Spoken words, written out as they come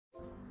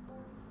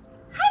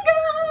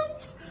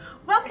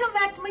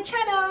my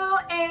channel,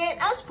 and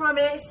as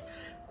promised,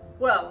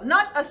 well,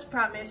 not as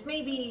promised,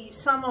 maybe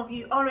some of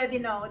you already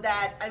know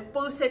that I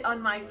posted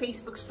on my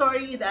Facebook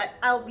story that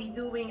I'll be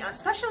doing a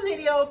special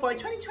video for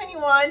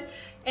 2021,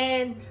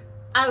 and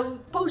I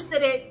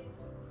posted it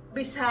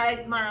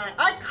beside my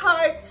art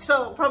card,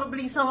 so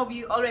probably some of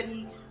you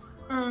already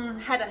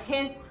had a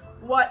hint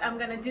what I'm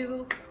gonna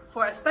do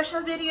for a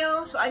special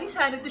video. So I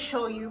decided to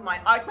show you my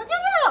art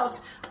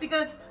materials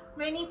because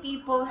many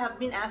people have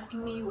been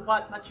asking me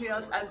what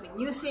materials I've been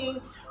using,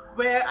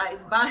 where I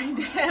buy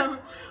them.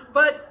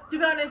 But to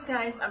be honest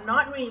guys, I'm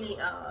not really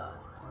a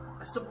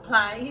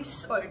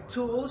supplies or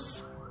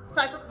tools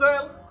type of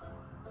girl.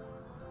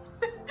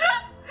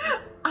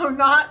 I'm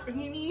not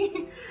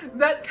really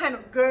that kind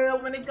of girl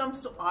when it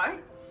comes to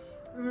art.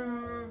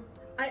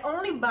 I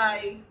only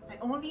buy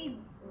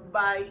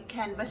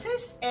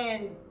canvases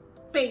and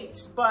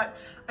paints, but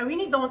I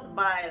really don't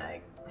buy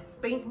like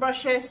paint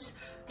brushes.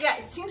 Yeah,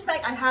 it seems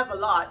like I have a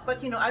lot,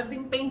 but you know, I've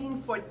been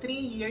painting for 3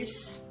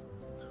 years.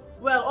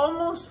 Well,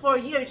 almost 4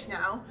 years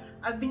now.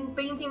 I've been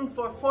painting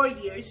for 4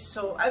 years,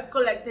 so I've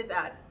collected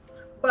that.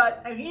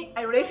 But I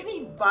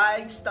rarely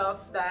buy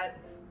stuff that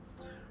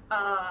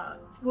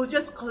will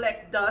just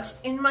collect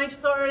dust in my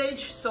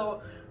storage.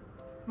 So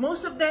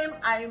most of them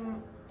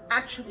I'm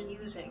actually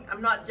using.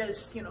 I'm not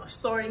just, you know,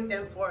 storing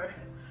them for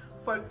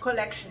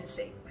collection's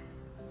sake.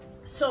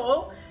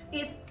 So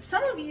if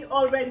some of you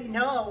already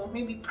know,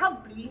 maybe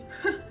probably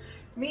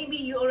maybe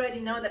you already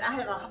know that I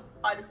have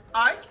an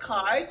art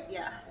card.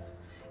 Yeah,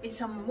 it's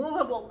a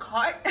movable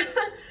card.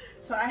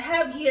 So I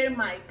have here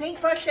my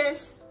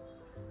paintbrushes.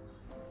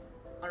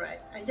 Alright,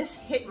 I just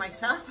hit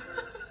myself.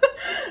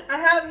 I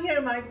have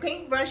here my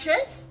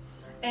paintbrushes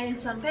and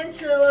some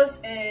pencils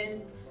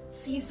and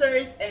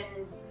scissors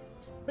and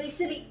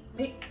basically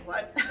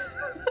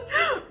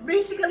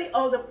basically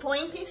all the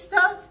pointy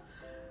stuff.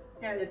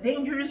 Yeah, the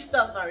dangerous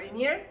stuff are in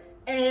here.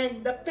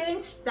 And the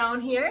paints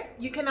down here,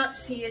 you cannot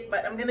see it,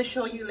 but I'm gonna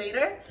show you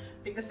later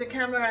because the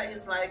camera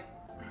is like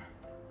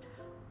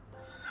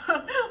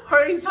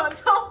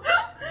horizontal.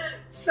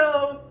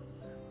 So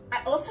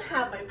I also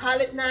have my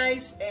palette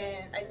knives,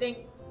 and I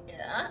think,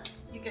 yeah,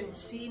 you can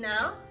see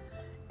now.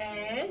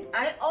 And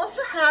I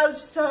also have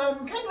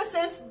some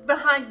canvases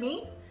behind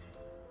me.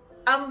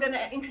 I'm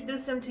gonna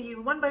introduce them to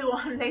you one by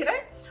one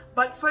later.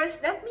 But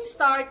first, let me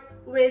start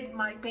with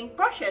my paint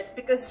brushes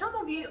because some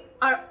of you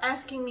are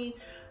asking me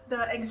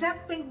the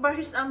exact paint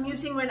brushes I'm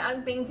using when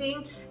I'm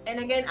painting. And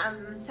again,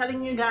 I'm telling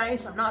you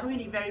guys, I'm not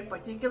really very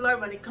particular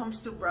when it comes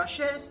to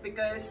brushes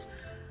because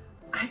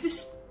I'm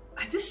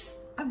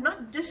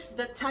not just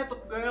the type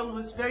of girl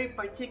who's very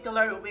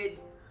particular with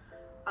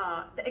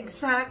the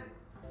exact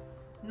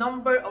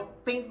number of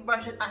paint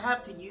brushes I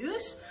have to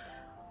use.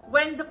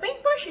 When the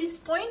paintbrush is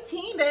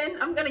pointy, then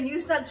I'm gonna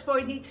use that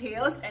for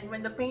details, and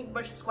when the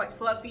paintbrush is quite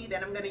fluffy,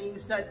 then I'm gonna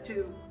use that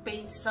to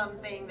paint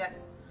something that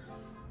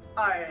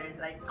are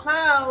like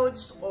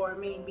clouds or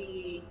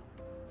maybe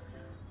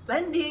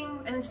blending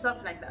and stuff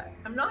like that.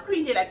 I'm not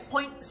really like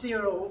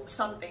 0.0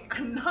 something.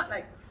 I'm not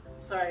like,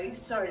 sorry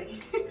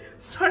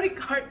sorry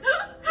card.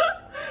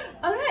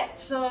 Alright,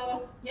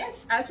 so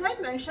yes, as I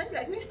mentioned,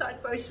 let me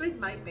start first with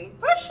my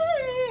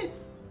paintbrushes.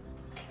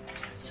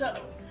 So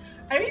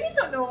I really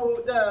don't know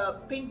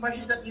the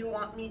paintbrushes that you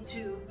want me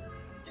to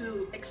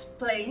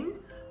explain,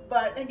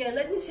 but again,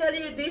 let me tell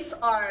you, these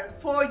are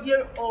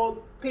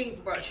 4-year-old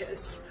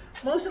paintbrushes.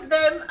 Most of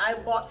them I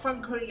bought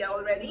from Korea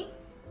already.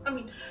 I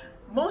mean,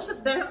 most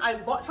of them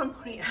I bought from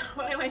Korea.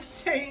 What am I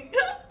saying?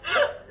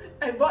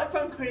 I bought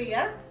from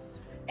Korea.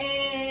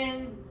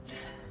 And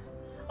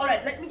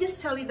alright, let me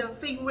just tell you the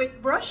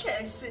favorite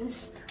brushes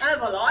since I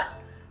have a lot.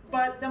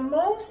 But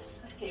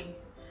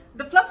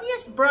the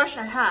fluffiest brush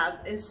I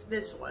have is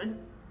this one.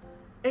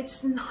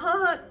 It's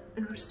not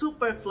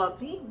super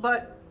fluffy,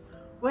 but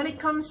when it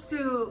comes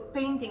to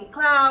painting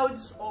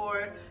clouds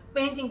or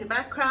painting the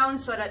background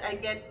so that I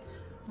get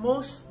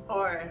most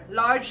or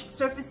large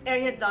surface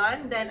area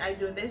done, then I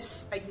do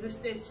this. I use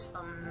this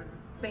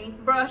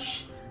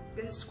paintbrush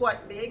because it's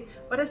quite big.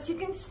 But as you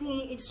can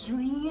see, it's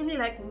really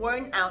like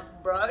worn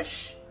out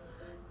brush.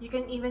 You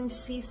can even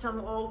see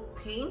some old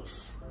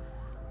paints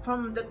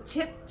from the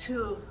tip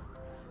to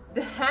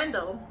the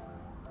handle,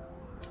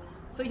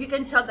 so you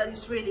can tell that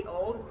it's really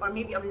old, or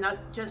maybe I'm not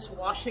just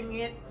washing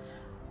it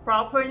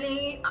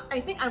properly.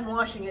 I think I'm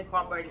washing it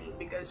properly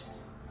because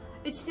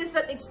it's just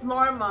that it's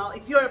normal.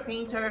 If you're a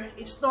painter,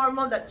 it's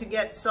normal that you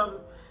get some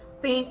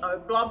paint or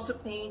blobs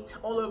of paint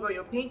all over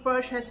your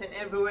paintbrushes and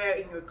everywhere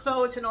in your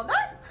clothes and all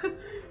that.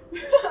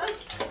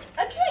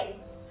 Okay,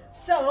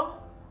 so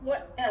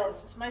what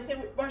else is my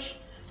favorite brush?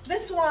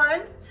 This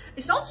one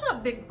is also a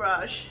big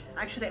brush.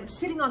 Actually, I'm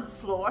sitting on the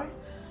floor.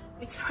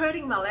 It's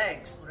hurting my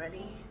legs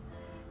already.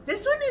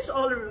 This one is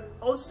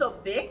also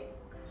big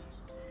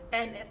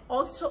and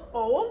also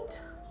old,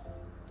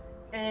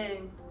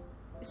 and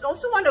it's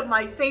also one of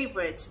my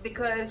favorites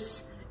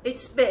because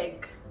it's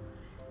big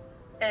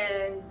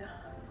and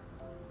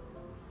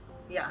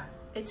yeah,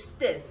 it's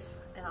stiff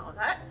and all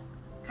that,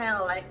 kind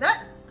of like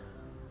that.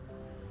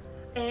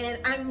 And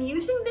I'm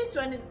using this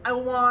when I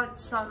want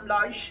some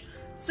large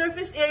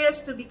surface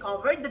areas to be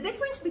covered. The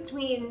difference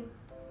between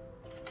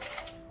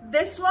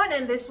this one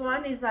and this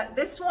one is that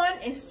this one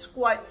is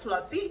quite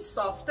fluffy,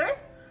 softer,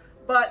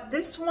 but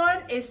this one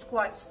is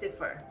quite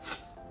stiffer.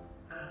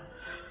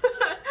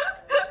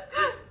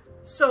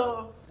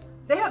 So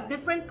they have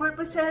different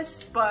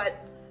purposes,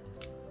 but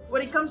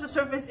when it comes to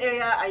surface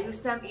area, I use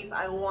them if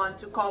I want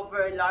to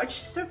cover large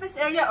surface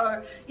area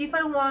or if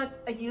I want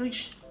a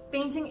huge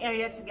painting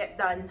area to get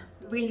done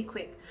really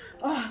quick.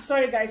 Oh,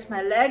 sorry guys,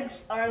 my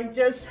legs are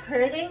just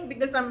hurting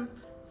because I'm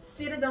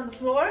seated on the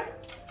floor.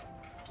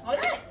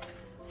 Alright,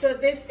 so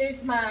this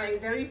is my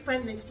very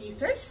friendly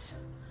scissors.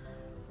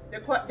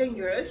 They're quite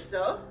dangerous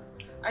though.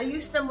 I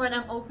use them when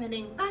I'm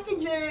opening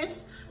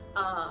packages,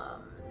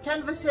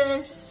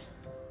 canvases,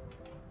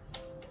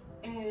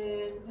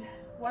 and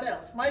what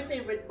else? My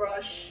favorite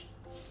brush.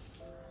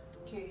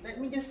 Okay, let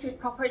me just sit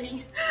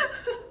properly.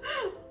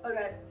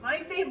 Alright,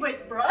 my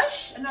favorite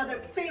brush, another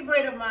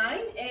favorite of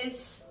mine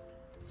is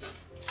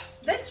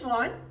this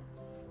one.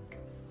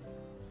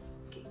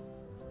 Okay.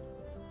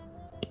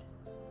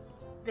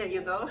 There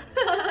you go.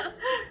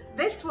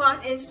 This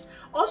one is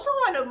also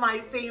one of my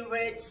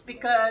favorites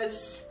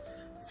because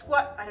it's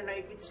what, I don't know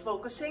if it's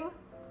focusing.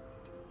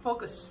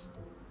 Focus.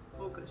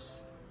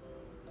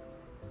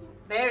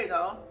 There you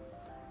go.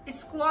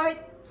 It's quite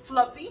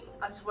fluffy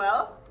as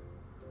well,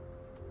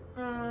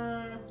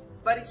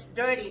 but it's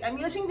dirty. I'm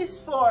using this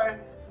for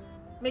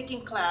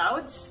making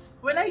clouds.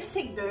 When I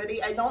say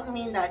dirty, I don't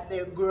mean that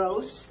they're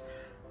gross.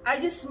 I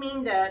just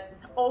mean that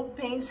old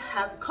paints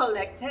have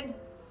collected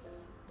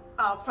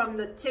from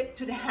the tip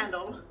to the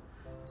handle.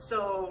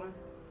 So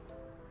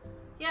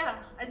yeah,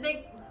 I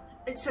think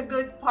it's a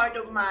good part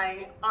of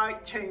my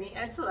art journey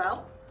as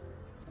well.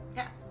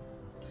 Yeah,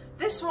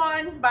 this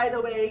one, by the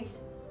way,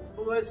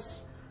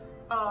 was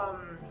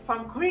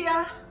from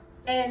Korea,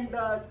 and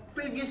the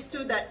previous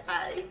two that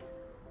I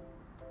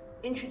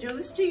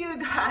introduced to you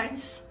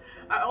guys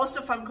are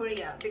also from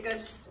Korea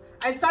because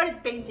I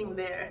started painting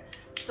there.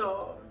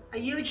 So a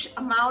huge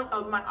amount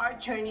of my art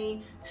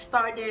journey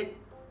started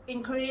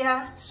in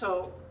Korea.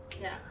 So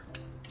yeah.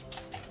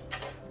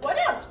 What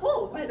else?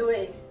 Oh, by the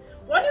way,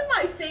 one of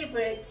my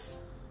favorites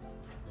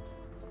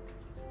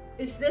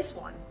is this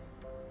one.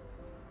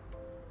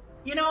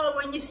 You know,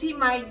 when you see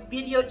my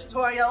video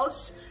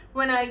tutorials,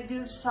 when I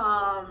do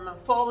some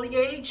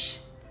foliage,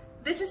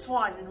 this is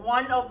one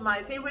of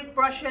my favorite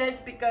brushes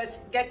because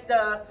it gets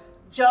the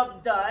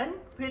job done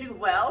pretty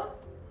well.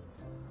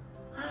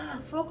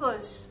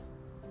 Focus.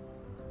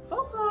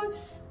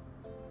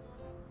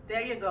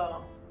 There you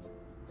go.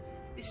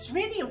 It's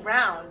really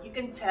round, you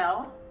can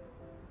tell.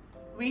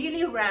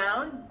 Really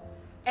round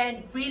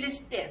and really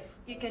stiff,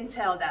 you can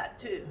tell that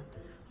too.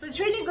 So it's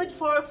really good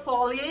for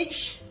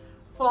foliage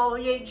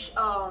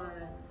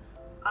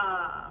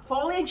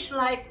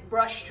like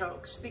brush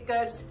strokes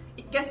because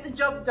it gets the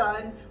job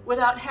done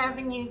without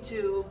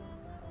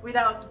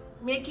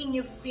making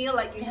you feel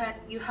like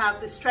you have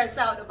to stress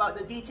out about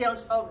the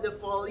details of the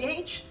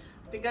foliage,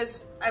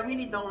 because I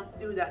really don't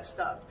do that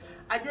stuff.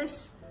 I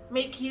just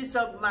make use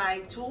of my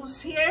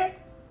tools here,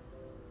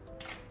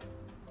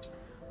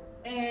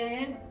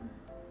 and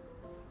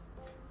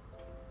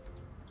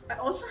I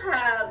also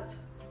have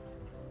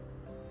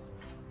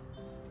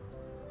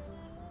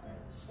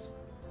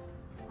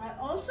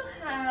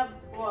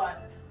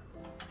what?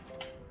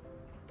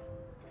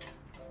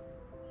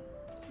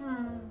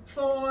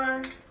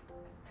 For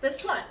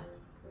this one.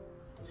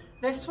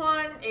 This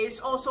one is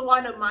also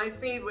one of my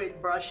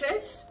favorite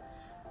brushes.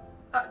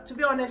 To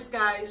be honest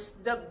guys,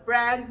 the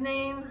brand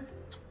name,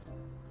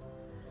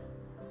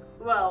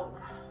 well,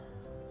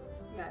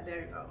 yeah,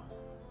 there you go.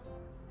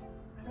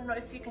 I don't know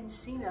if you can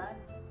see that.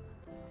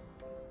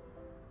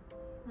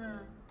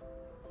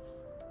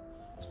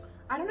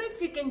 I don't know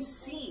if you can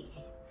see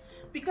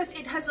because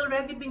it has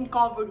already been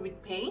covered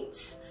with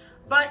paint,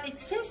 but it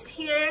says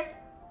here,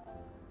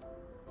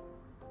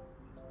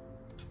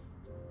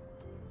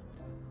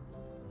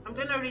 I'm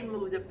gonna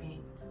remove the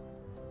paint.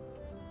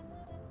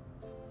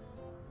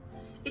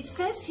 It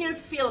says here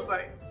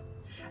Filbert.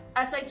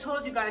 As I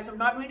told you guys, I'm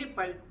not really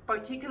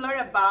particular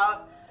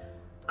about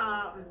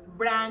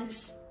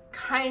brands,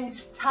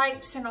 kinds,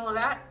 types and all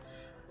that.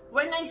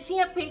 When I see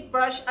a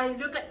paintbrush, I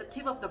look at the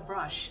tip of the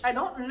brush. I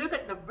don't look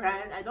at the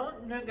brand, I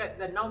don't look at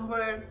the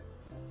number.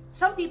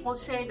 Some people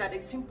say that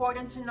it's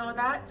important to know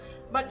that,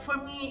 but for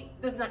me,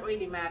 it does not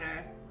really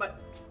matter.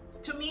 But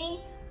to me,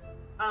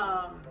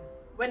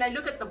 when I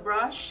look at the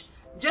brush,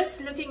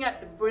 just looking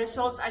at the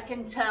bristles, I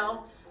can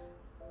tell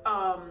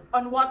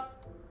on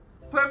what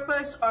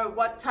purpose or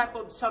what type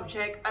of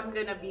subject I'm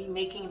gonna be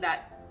making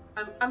that.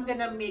 I'm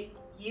gonna make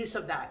use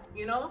of that,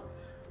 you know?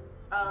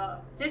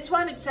 This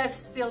one, it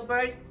says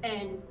Filbert,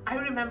 and I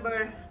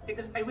remember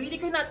because I really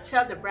cannot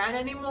tell the brand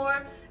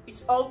anymore.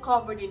 It's all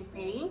covered in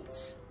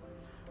paints.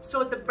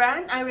 So the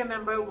brand I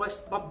remember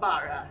was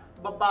Babara.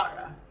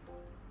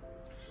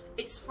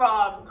 It's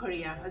from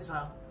Korea as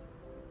well.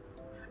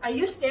 I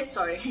use this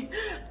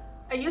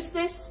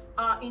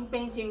in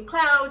painting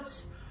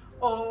clouds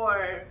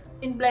or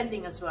in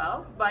blending as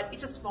well, but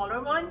it's a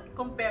smaller one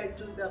compared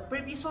to the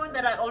previous one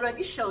that I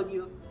already showed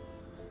you.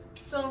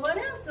 So what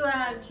else do I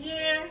have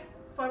here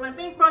for my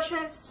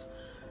paintbrushes?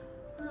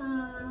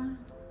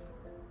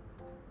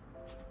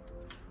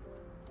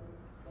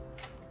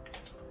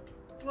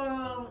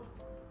 Well,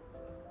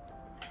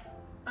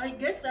 I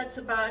guess that's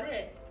about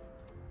it.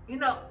 You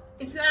know,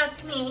 if you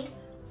ask me,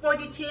 for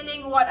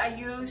detailing what I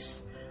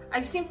use,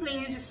 I simply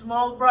use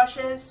small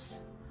brushes,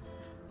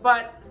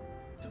 but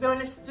to be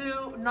honest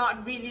too,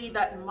 not really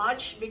that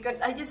much,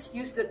 because I just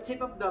use the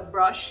tip of the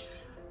brush,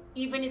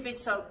 even if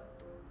it's a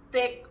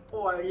thick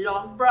or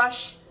long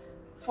brush.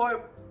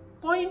 For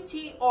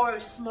pointy or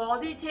small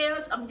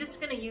details, I'm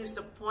just gonna use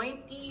the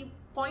pointy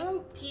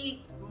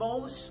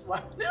most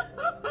one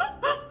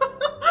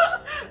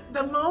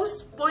the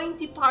most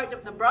pointy part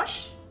of the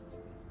brush.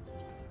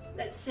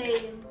 Let's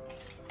say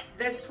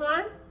this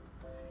one.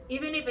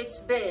 Even if it's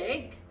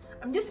big,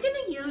 I'm just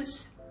gonna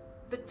use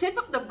the tip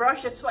of the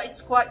brush. That's why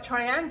it's quite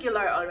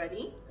triangular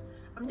already.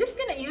 I'm just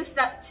gonna use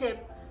that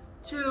tip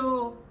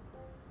to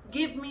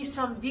give me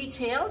some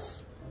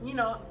details. You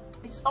know,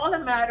 it's all a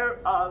matter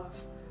of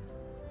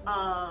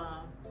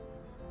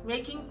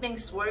making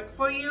things work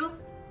for you.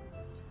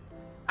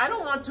 I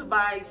don't want to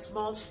buy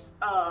small,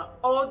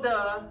 all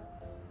the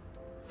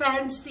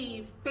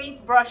fancy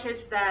paint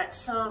brushes that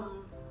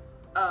some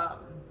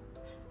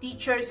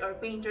teachers or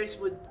painters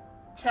would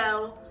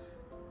tell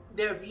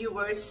their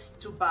viewers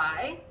to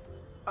buy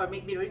or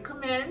maybe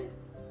recommend.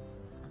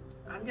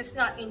 I'm just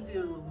not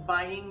into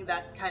buying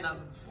that kind of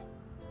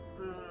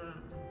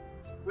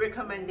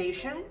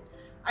recommendation.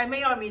 I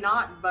may or may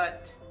not,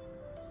 but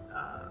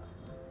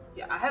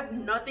yeah, I have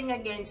nothing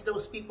against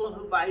those people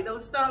who buy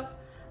those stuff,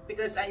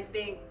 because I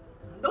think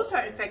those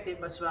are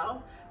effective as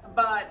well.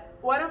 But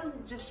what I'm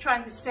just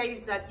trying to say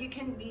is that you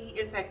can be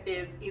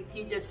effective if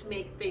you just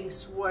make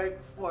things work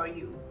for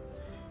you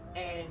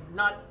and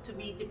not to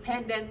be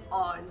dependent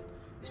on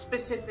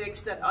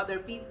specifics that other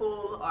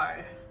people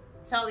are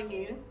telling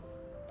you.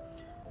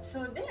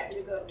 So there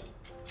you go.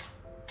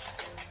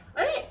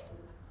 Alright,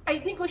 I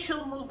think we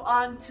should move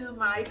on to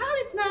my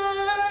palette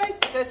knives,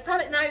 because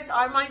palette knives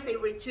are my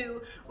favorite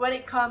too when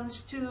it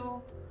comes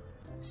to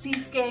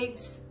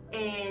seascapes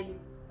and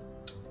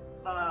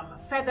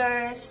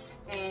feathers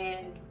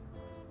and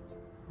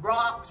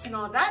rocks and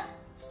all that.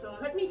 So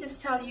let me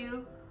just tell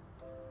you,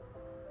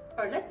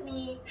 or let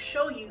me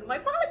show you my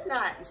palette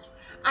knives.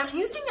 I'm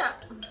using a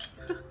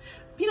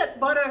peanut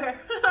butter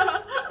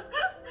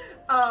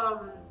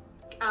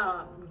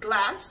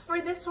glass for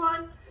this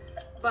one,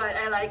 but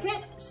I like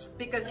it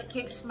because it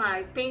keeps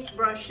my paint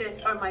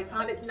brushes or my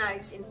palette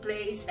knives in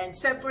place and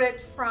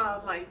separate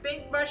from my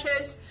paint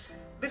brushes.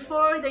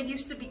 Before, they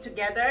used to be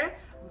together,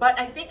 but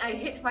I think I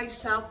hit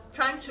myself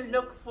trying to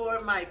look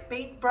for my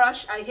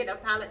paintbrush. I hit a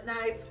palette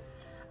knife.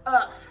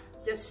 I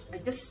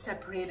just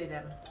separated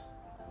them.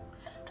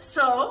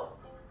 So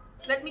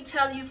let me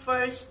tell you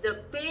first,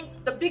 the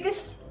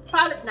biggest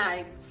palette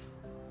knife,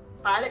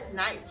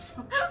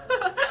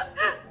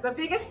 the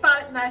biggest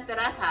palette knife that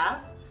I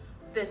have,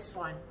 this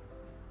one.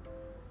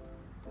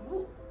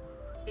 Ooh,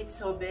 it's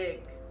so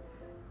big.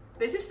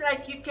 This is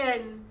like, you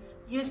can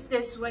use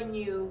this when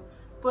you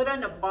put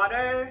on the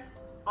butter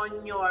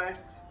on your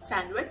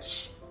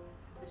sandwich.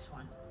 This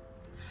one.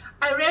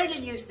 I rarely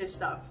use this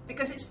stuff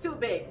because it's too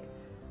big.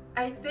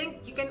 I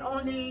think you can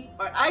only,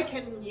 or I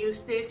can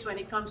use this when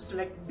it comes to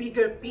like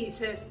bigger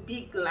pieces,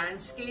 big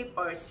landscape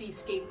or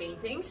seascape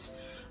paintings.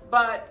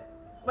 But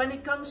when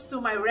it comes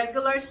to my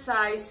regular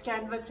size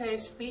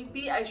canvases,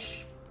 maybe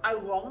I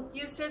won't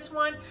use this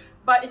one.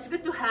 But it's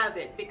good to have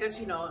it because,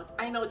 you know,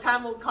 I know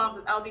time will come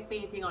that I'll be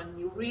painting on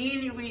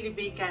really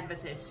big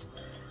canvases.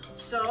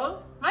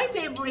 So my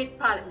favorite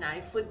palette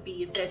knife would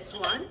be this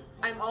one.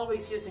 I'm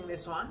always using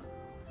this one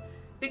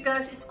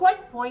because it's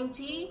quite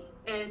pointy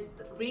and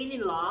really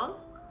long,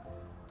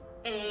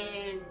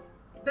 and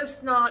it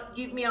does not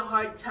give me a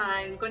hard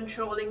time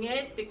controlling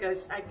it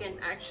because I can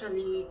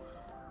actually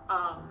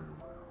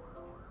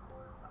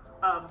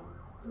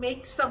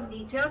make some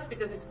details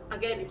because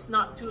it's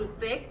not too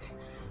thick,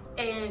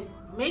 and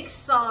make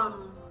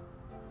some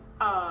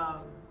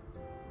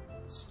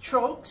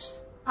strokes,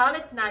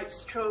 palette knife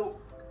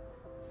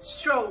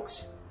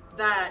strokes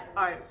that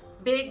are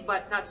big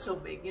but not so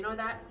big. You know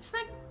that? It's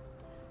like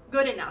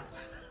good enough.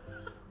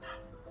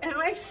 Am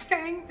I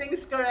saying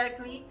things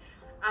correctly?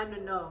 I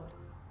don't know.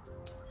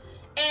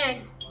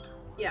 And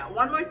yeah,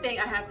 one more thing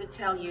I have to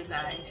tell you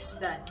guys,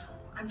 that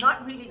I'm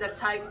not really the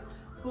type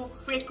who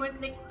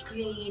frequently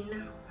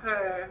clean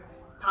her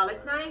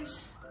palette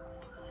knives.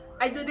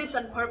 I do this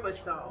on purpose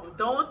though.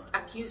 Don't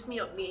accuse me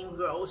of being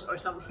gross or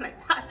something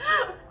like that.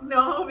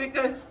 No,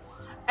 because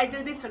I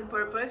do this on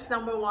purpose.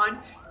 Number one,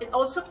 it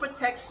also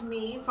protects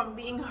me from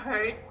being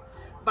hurt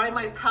by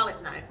my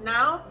palette knife.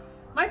 Now,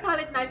 my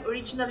palette knife,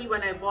 originally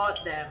when I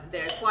bought them,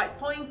 they're quite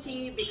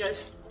pointy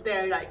because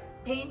they're like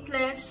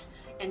paintless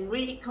and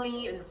really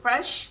clean and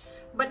fresh.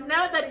 But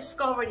now that it's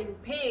covered in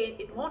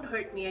paint, it won't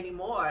hurt me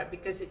anymore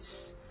because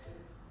it's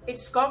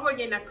covered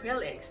in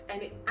acrylics,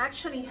 and it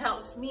actually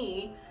helps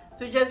me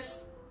to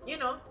just, you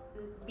know,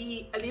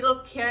 be a little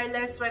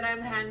careless when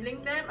I'm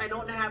handling them. I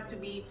don't have to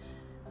be,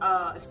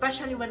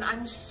 especially when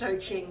I'm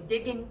searching,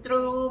 digging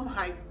through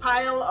my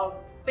pile of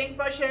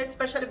paintbrushes,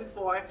 especially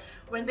before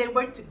when they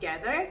were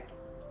together.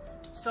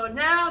 So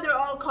now they're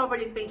all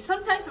covered in paint.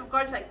 Sometimes, of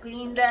course, I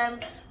clean them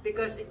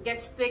because it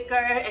gets thicker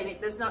and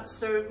it does not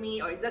serve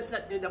me, or it does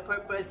not do the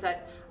purpose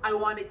that I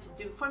want it to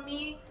do for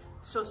me.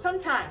 So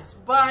sometimes,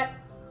 but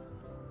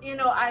you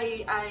know,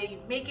 I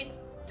make it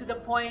to the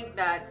point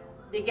that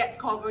they get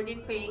covered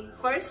in paint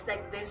first,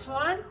 like this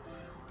one,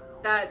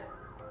 that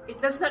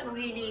it does not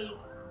really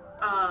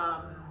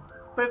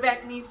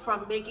prevent me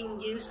from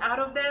making use out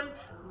of them,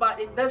 but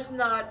it does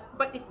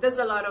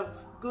a lot of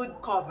good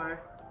cover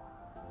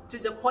to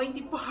the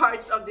pointy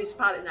parts of this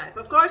palette knife.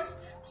 Of course,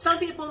 some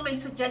people may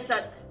suggest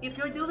that if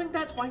you're doing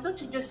that, why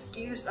don't you just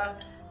use a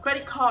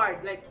credit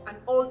card, like an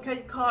old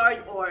credit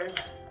card or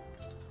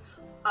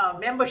a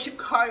membership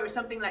card or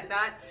something like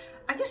that.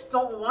 I just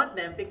don't want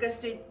them because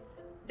they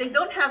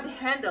don't have the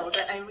handle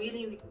that I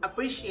really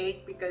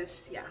appreciate,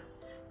 because yeah,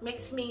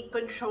 makes me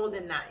control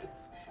the knife.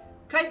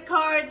 Credit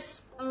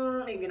cards,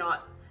 maybe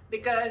not,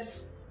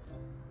 because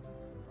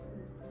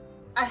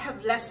I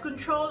have less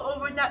control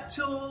over that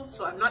tool,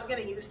 so I'm not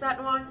gonna use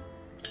that one.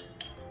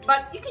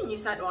 But you can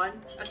use that one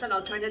as an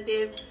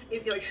alternative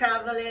if you're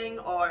traveling,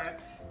 or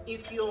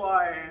if you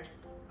are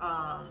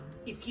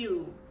if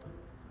you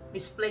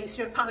misplace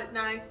your palette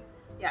knife.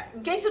 Yeah,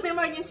 in case of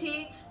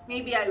emergency,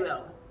 maybe I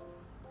will.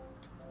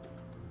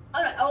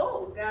 Alright,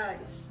 oh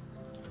guys,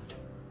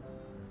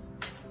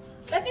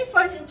 let me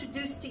first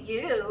introduce to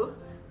you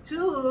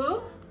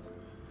to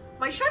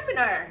my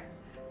sharpener.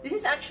 This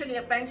is actually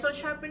a pencil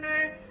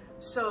sharpener.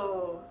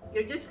 So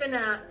you're just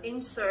gonna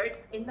insert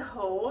in the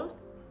hole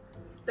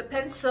the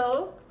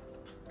pencil,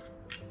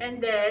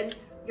 and then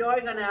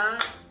you're gonna,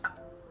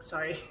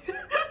 sorry,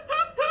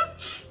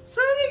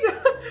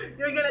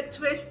 you're gonna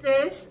twist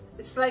this.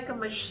 It's like a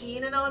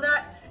machine and all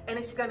that, and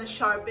it's gonna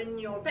sharpen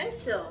your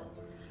pencil.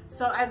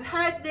 So I've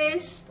had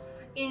this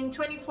in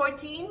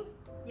 2014,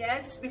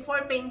 yes,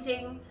 before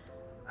painting,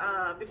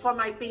 before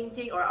my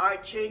painting or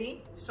art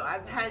journey. So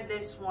I've had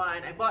this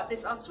one. I bought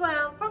this as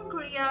well from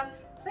Korea.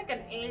 It's like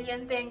an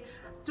alien thing.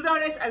 To be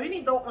honest, I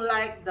really don't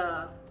like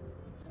the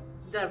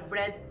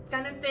red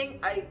kind of thing.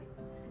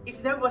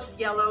 If there was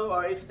yellow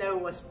or if there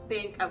was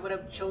pink, I would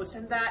have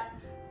chosen that.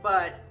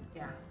 But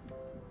yeah.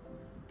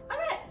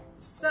 Alright,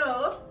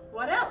 so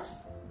what else?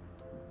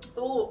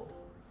 Oh,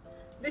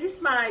 this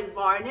is my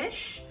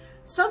varnish.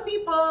 Some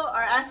people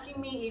are asking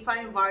me if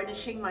I'm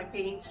varnishing my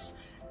paints.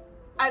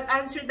 I've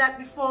answered that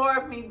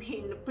before, maybe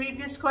in the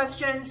previous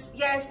questions.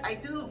 Yes, I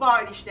do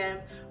varnish them,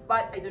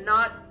 but I do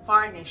not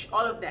varnish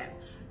all of them.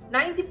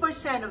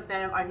 90% of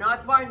them are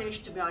not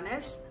varnished, to be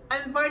honest.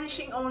 I'm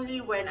varnishing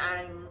only when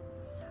I'm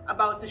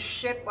about to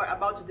ship or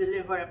about to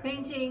deliver a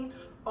painting,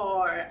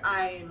 or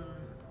I'm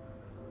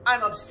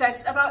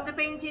obsessed about the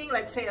painting,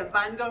 let's say a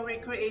Van Gogh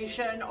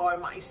recreation or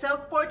my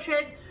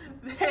self-portrait,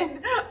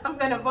 then I'm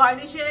gonna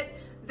varnish it.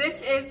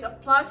 This is a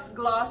plus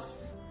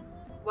gloss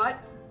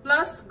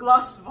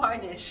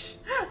varnish.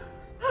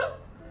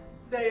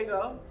 There you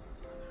go.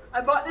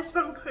 I bought this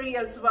from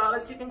Korea as well.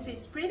 As you can see,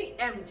 it's pretty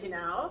empty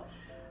now,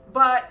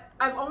 but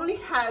I've only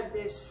had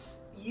this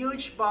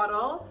huge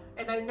bottle,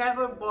 and I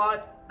never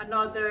bought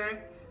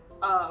another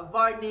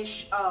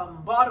varnish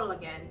bottle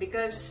again,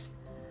 because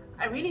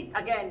I really,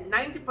 again,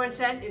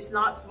 90% is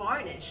not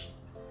varnish.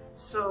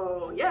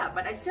 So yeah,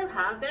 but I still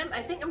have them.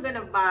 I think I'm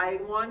gonna buy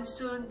one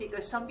soon,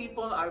 because some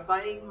people are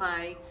buying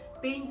my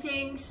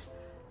paintings,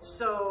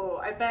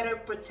 so I better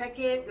protect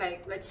it.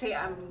 Like, let's say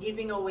I'm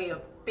giving away a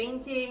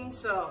painting,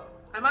 so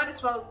I might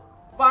as well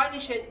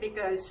varnish it,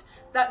 because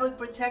that would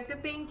protect the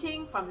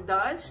painting from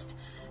dust,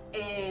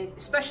 and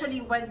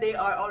especially when they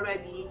are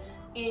already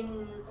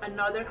in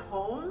another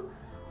home,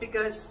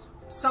 because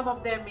some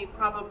of them may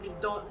probably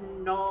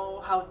don't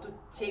know how to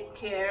take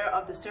care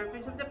of the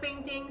surface of the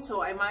painting.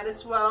 So I might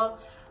as well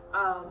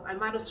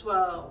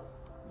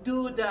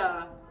do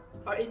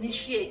or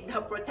initiate the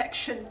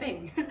protection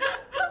thing.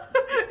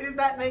 If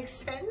that makes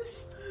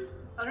sense.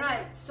 All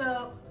right,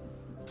 so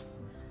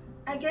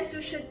I guess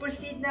we should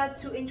proceed now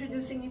to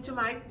introducing you to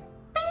my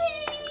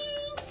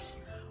paints.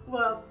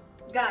 Well,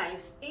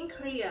 guys, in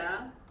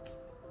Korea,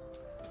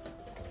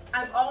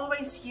 I've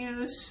always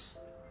used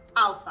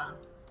Alpha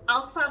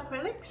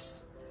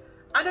acrylics.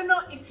 I don't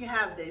know if you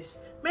have this.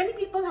 Many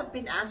people have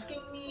been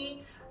asking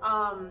me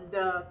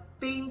the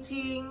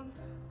painting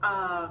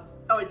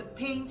or the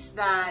paints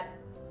that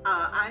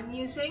I'm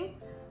using.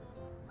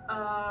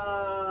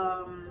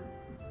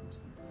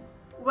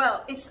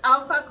 Well, it's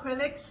Alpha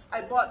Acrylics.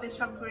 I bought this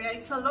from Korea.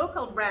 It's a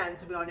local brand,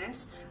 to be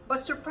honest. But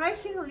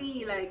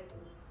surprisingly, like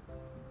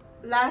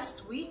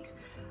last week,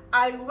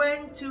 I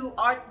went to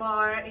Art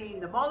Bar in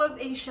the Mall of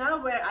Asia,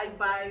 where I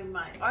buy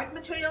my art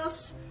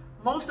materials.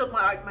 Most of my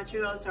art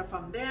materials are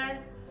from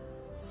there.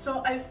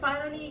 So I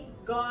finally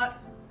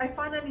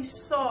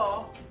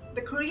saw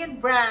the Korean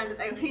brand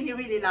that I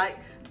really like.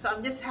 So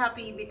I'm just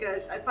happy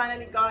because I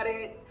finally got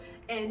it.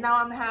 And now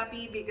I'm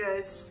happy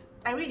because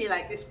I really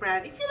like this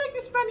brand. If you like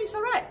this brand, it's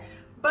alright.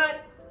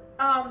 But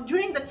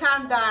during the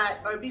time that,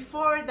 or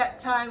before that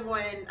time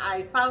when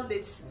I found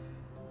this,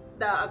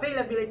 the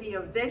availability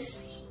of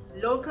this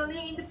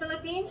locally in the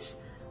Philippines,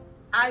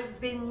 I've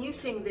been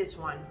using this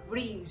one,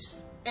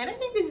 Reeves. And I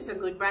think this is a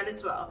good brand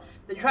as well.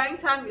 The drying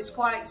time is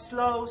quite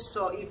slow,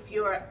 so if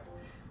you're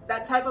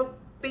that type of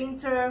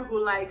painter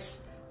who likes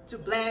to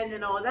blend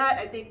and all that,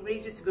 I think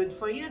Reeves is good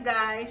for you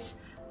guys.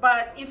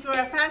 But if you're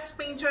a fast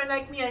painter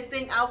like me, I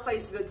think Alpha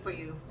is good for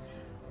you.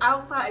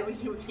 Alpha, I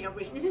really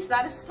appreciate. This is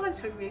not a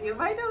sponsored video,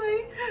 by the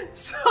way.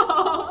 So,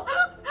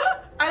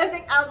 I don't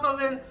think Alpha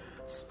will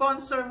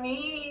sponsor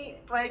me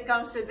when it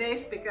comes to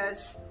this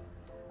because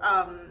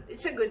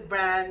it's a good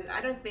brand. I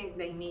don't think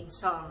they need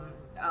some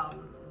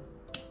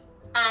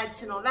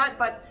ads and all that.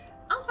 But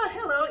Alpha,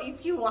 hello,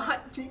 if you want,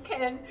 you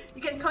can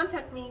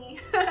contact me.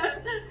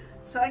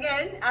 So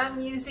again, I'm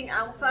using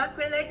Alpha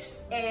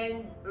Acrylics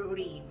and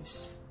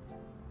Reeves.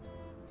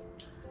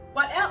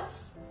 What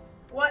else?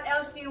 What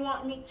else do you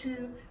want me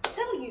to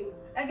tell you?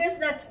 I guess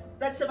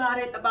that's about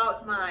it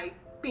about my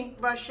paint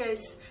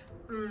brushes,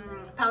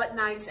 palette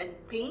knives, and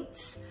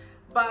paints.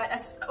 But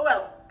as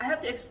well, I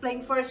have to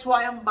explain first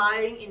why I'm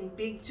buying in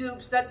big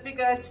tubes. That's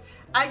because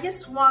I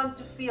just want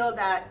to feel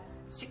that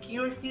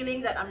secure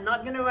feeling that I'm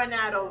not gonna run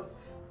out of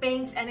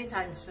paints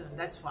anytime soon.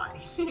 That's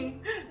why.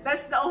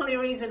 That's the only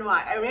reason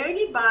why. I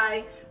rarely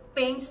buy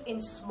paints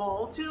in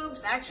small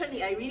tubes.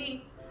 Actually,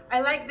 I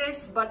like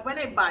this, but when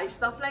I buy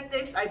stuff like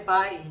this, I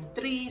buy in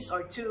 3s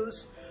or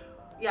 2s.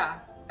 Yeah,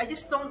 I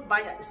just don't buy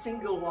a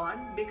single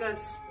one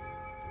because,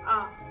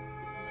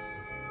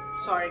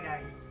 sorry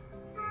guys,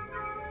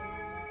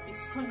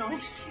 it's so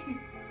noisy.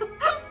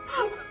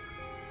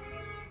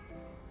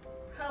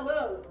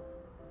 Hello.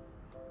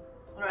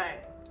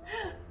 Right.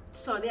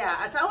 So yeah,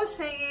 as I was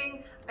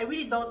saying, I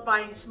really don't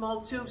buy in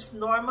small tubes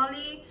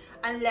normally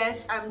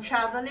unless I'm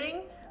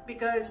traveling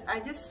because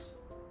I just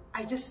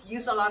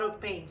use a lot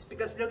of paints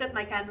because look at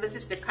my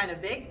canvases, they're kind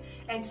of big.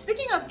 And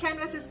speaking of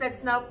canvases,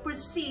 let's now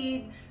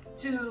proceed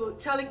to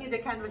telling you the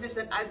canvases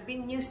that I've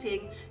been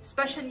using,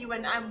 especially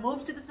when I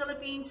moved to the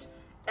Philippines.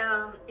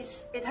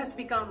 It has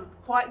become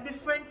quite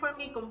different for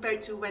me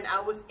compared to when I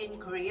was in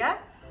Korea.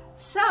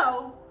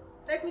 So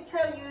let me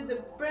tell you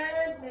the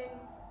brand name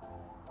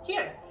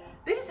here.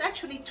 This is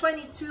actually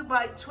 22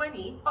 by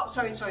 20. Oh,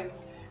 sorry.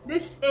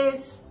 This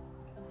is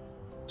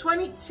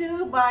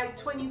 22 by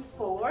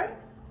 24.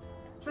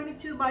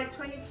 22 by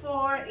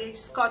 24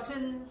 is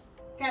cotton.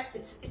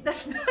 It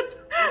does not,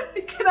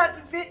 it cannot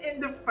fit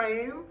in the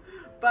frame.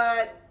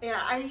 But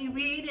yeah, I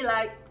really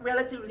like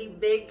relatively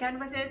big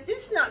canvases.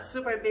 This is not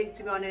super big,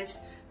 to be honest.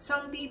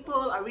 Some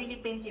people are really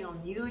painting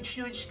on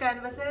huge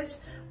canvases.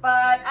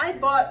 But I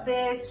bought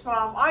this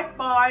from Art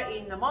Bar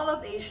in the Mall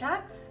of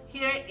Asia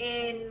here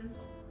in,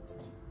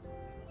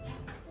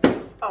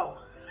 oh,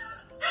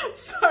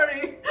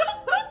 sorry.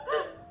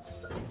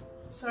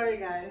 Sorry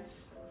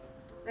guys.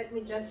 Let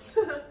me just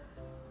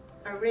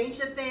arrange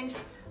the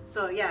things.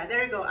 So yeah,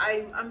 there you go.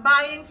 I'm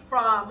buying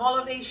from Mall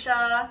of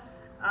Asia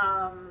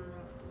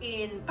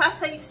in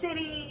Pasay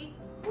City,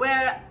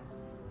 where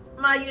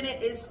my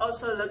unit is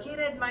also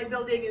located, my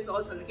building is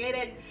also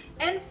located.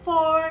 And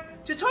for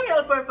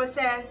tutorial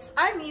purposes,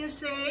 I'm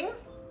using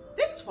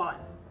this one.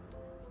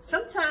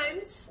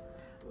 Sometimes,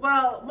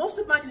 well, most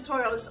of my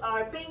tutorials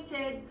are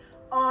painted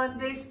on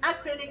these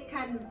acrylic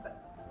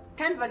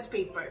canvas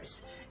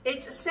papers.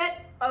 It's a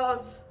set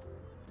of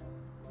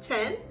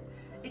 10.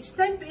 It's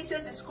 10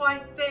 pieces, it's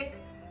quite thick.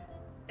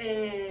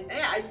 And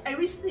yeah, I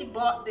recently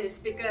bought this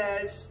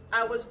because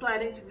I was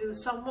planning to do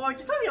some more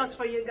tutorials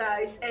for you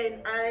guys,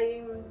 and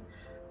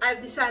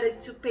I've decided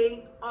to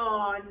paint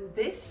on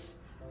this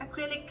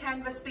acrylic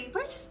canvas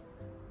papers.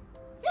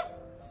 Yeah,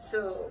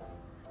 so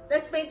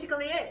that's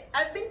basically it.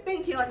 I've been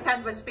painting on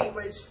canvas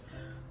papers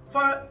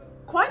for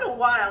quite a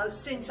while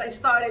since I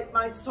started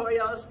my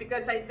tutorials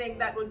because I think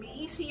that would be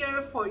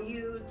easier for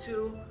you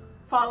to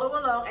follow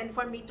along and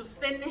for me to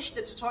finish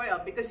the tutorial,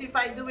 because if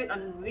I do it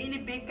on really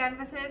big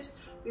canvases,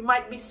 we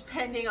might be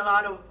spending a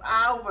lot of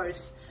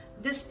hours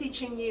just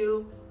teaching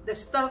you the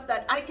stuff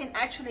that I can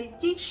actually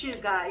teach you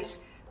guys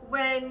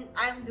when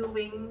I'm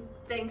doing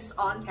things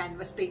on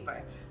canvas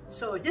paper.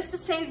 So just to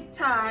save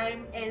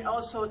time and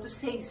also to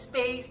save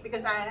space,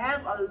 because I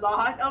have a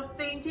lot of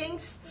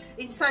paintings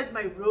inside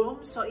my room,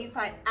 so if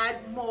I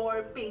add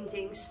more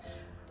paintings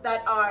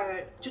that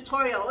are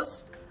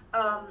tutorials,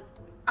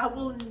 I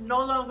will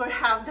no longer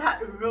have that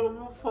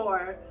room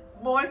for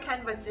more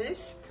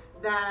canvases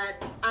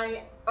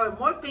or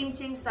more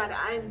paintings that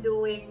I'm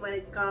doing when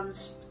it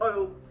comes,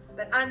 or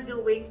that I'm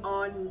doing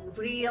on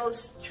real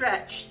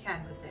stretch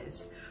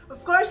canvases.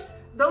 Of course,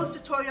 those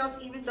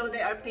tutorials, even though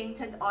they are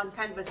painted on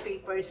canvas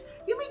papers,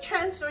 you may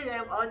transfer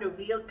them on a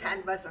real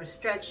canvas or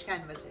stretch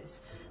canvases.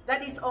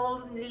 That is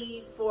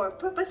only for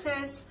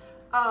purposes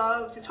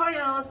of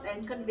tutorials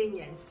and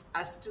convenience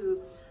as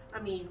to,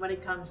 when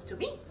it comes to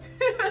me.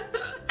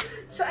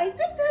 So I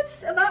think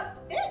that's about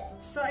it.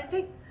 So I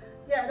think,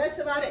 yeah, that's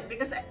about it,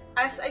 because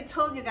as I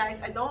told you guys,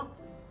 I don't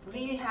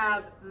really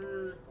have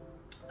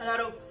a lot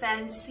of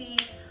fancy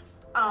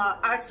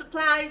art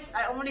supplies,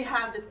 I only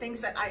have the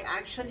things that I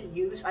actually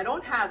use. I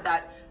don't have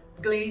that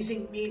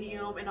glazing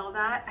medium and all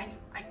that.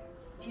 I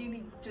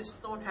really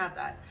just don't have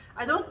that.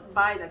 I don't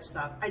buy that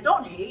stuff. I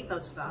don't hate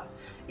that stuff.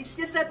 It's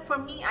just that for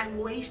me, I'm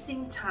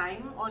wasting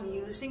time on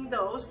using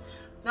those.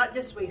 Not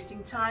just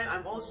wasting time,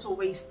 I'm also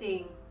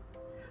wasting,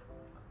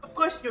 of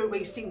course you're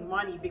wasting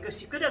money,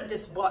 because you could have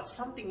just bought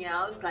something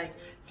else like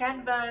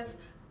canvas,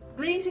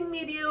 glazing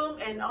medium,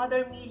 and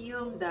other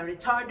medium, the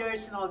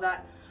retarders and all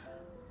that.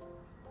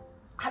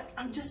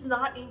 I'm just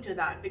not into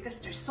that because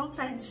they're so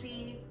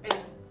fancy, and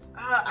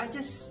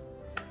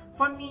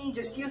for me,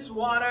 just use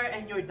water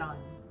and you're done.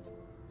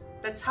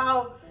 That's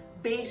how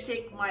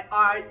basic my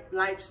art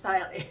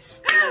lifestyle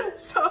is.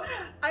 So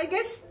I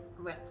guess,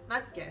 well,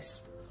 not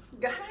guess.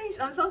 Guys,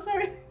 I'm so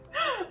sorry.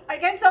 I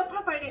can't tell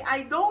properly.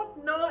 I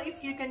don't know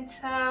if you can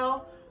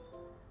tell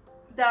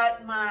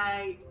that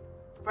my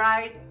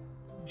right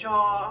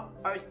jaw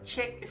or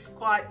cheek is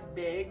quite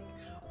big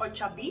or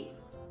chubby,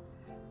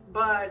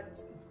 but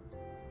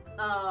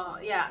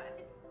yeah,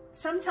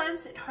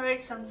 sometimes it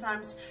hurts,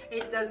 sometimes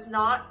it does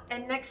not.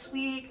 And next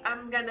week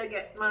I'm gonna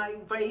get my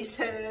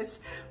braces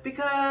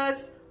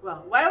because,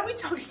 well, why are we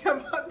talking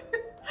about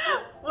this?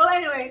 Well,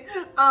 anyway,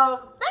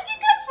 thank you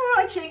guys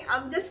for watching.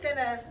 I'm just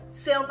gonna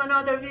film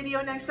another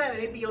video next time.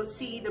 Maybe you'll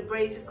see the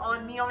braces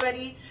on me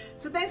already.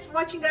 So thanks for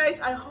watching, guys.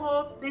 I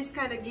hope this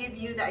kind of give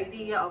you the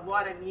idea of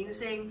what I'm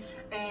using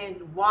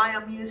and why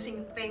I'm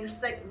using things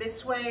like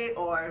this way,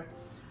 or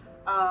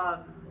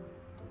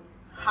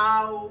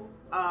how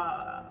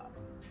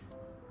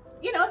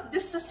you know,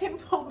 just a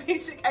simple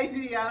basic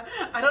idea.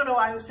 I don't know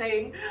what I'm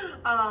saying.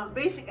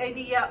 Basic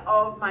idea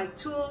of my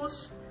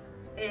tools,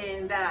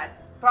 and that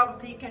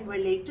probably can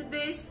relate to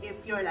this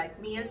if you're like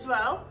me as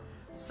well.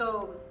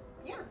 So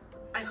yeah,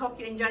 I hope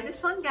you enjoyed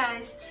this one,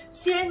 guys.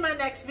 See you in my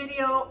next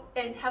video,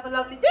 and have a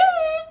lovely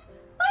day.